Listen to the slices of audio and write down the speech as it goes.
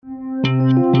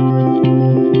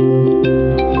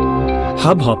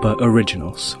Hubhopper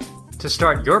Originals. To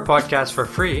start your podcast for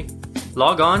free,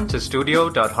 log on to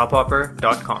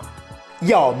studio.hubhopper.com.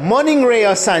 Your Morning Ray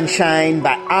of Sunshine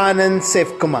by Anand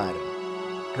Sivkumar.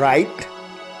 Right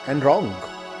and wrong.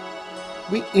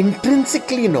 We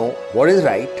intrinsically know what is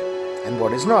right and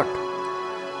what is not,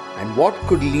 and what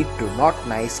could lead to not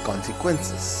nice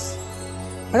consequences.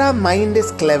 But our mind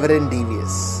is clever and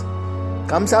devious,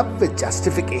 comes up with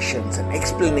justifications and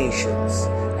explanations,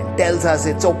 and tells us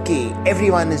it's okay,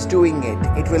 everyone is doing it,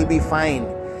 it will be fine.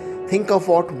 Think of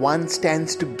what one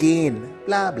stands to gain,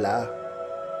 blah blah.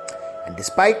 And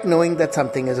despite knowing that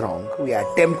something is wrong, we are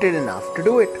tempted enough to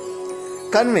do it,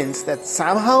 convinced that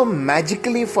somehow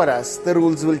magically for us the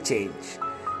rules will change.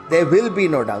 There will be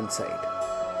no downside.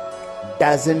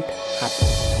 Doesn't happen.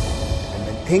 And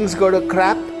when things go to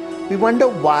crap, we wonder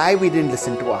why we didn't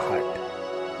listen to our heart.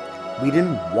 We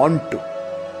didn't want to.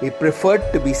 We preferred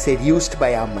to be seduced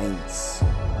by our minds.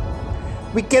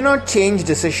 We cannot change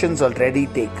decisions already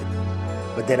taken,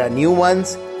 but there are new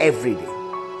ones every day.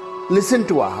 Listen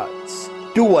to our hearts.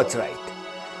 Do what's right.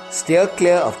 Steer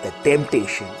clear of the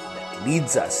temptation that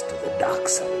leads us to the dark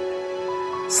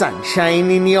side. Sunshine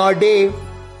in your day.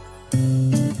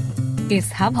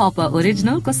 इस Hubhopper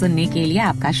original को सुनने के लिए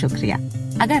आपका शुक्रिया।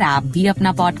 अगर आप भी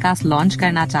अपना पॉडकास्ट लॉन्च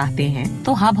करना चाहते हैं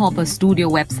तो हब हॉपर स्टूडियो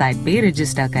वेबसाइट पे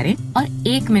रजिस्टर करें और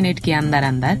 1 मिनट के अंदर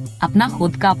अंदर अपना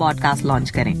खुद का पॉडकास्ट लॉन्च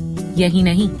करें। यही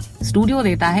नहीं, स्टूडियो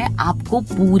देता है आपको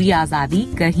पूरी आजादी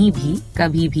कहीं भी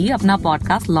कभी भी अपना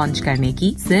पॉडकास्ट लॉन्च करने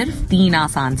की, सिर्फ 3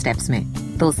 आसान स्टेप्स में।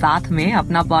 तो साथ में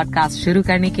अपना पॉडकास्ट शुरू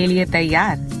करने के लिए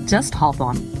तैयार? Just hop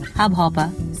on hub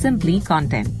hopper, simply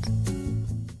content.